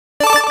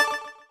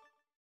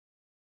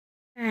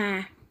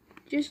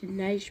Just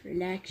nice,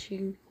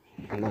 relaxing.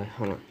 Hold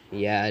on.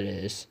 Yeah, it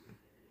is. I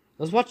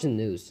was watching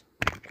the news.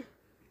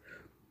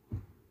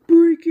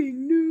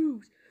 Breaking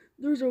news!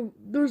 There's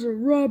a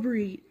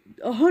robbery.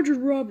 100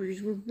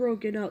 robberies were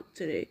broken out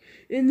today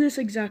in this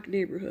exact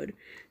neighborhood.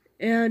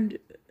 And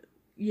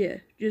yeah,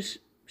 just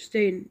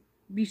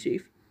be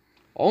safe.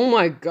 Oh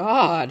my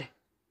god.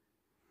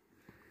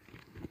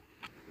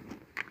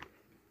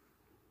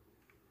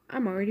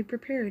 I'm already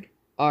prepared.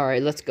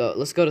 Alright, let's go.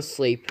 Let's go to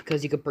sleep,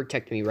 because you can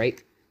protect me, right?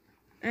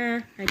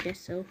 I guess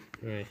so.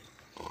 Alright.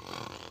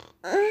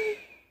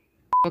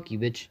 Fuck you,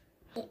 bitch.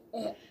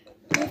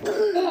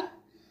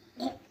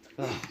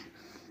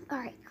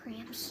 Alright,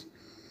 Gramps.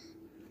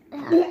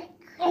 Alright,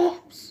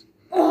 Gramps.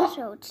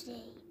 So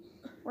today,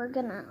 we're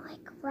gonna,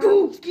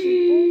 rob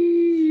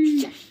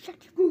people. Shut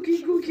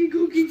Cookie.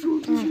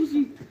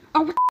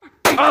 Oh, what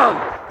the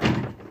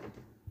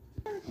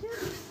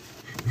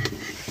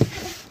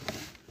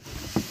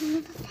You'll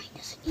never find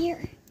us in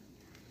here.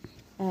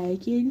 I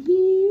can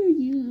hear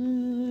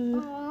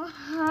you. Oh,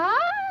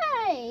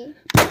 hi.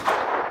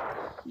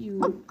 You.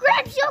 Oh,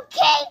 Gramps, you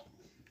okay?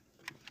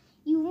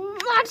 You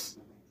must.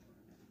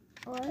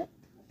 What?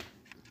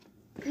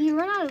 Did you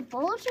run out of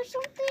bullets or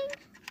something?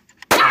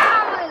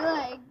 Ah, my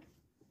leg.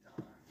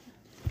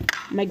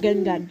 My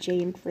gun got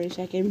jammed for a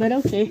second, but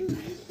okay.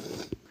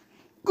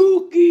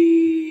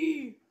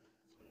 Cookie!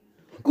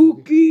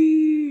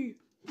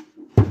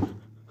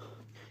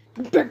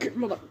 Back here,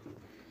 mother.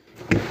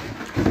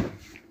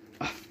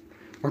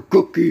 Our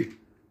cookie!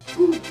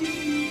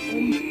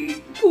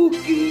 Cookie!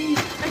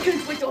 I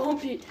can't wait to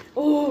hump it.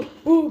 Oh,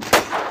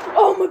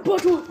 my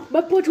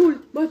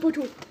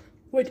butthole.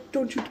 Wait,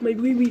 don't shoot my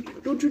wee-wee.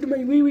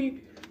 My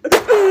wee-wee.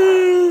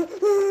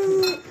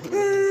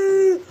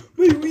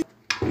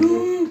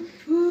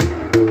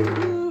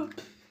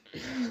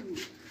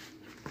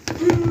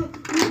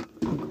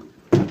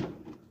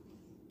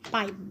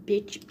 Bye,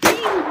 bitch.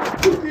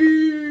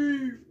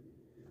 Cookie!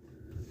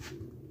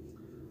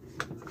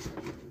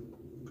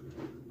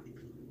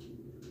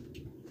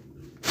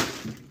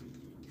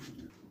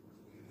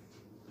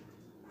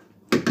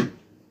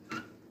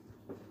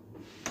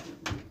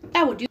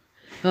 That would do.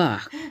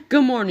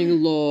 Good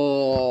morning,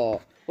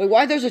 lol. Wait,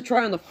 why there's a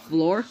tray on the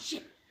floor?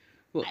 Shit.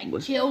 What? I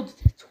killed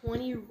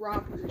 20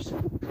 robbers.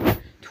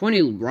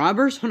 20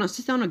 robbers? Hold on,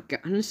 sit down on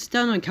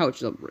the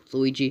couch,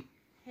 Luigi.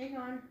 Hang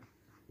on.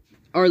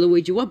 Or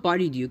Luigi, what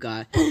body do you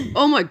got?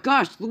 Oh my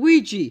gosh,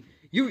 Luigi!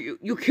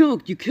 You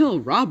killed a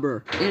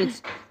robber,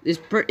 and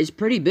it's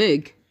pretty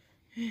big.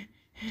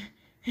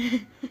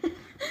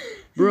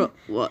 Bro,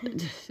 what?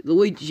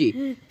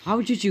 Luigi,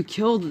 how did you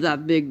kill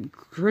that big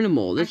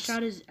criminal? I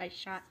shot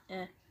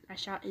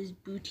his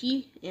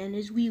booty and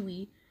his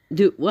wee-wee.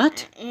 Dude,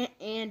 what?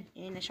 And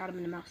I shot him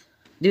in the mouth.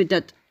 Dude,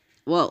 that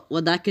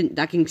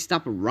can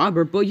stop a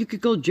robber, but you could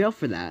go to jail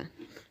for that.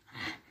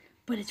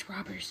 But it's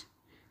robbers.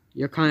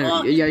 You're kind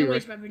of yeah. He you're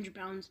weighs right. 500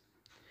 pounds.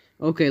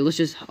 Okay, I'm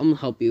gonna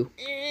help you.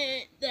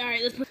 All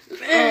right, let's put.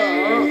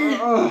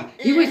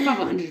 He weighs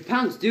 500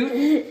 pounds,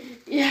 dude.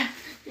 Yeah.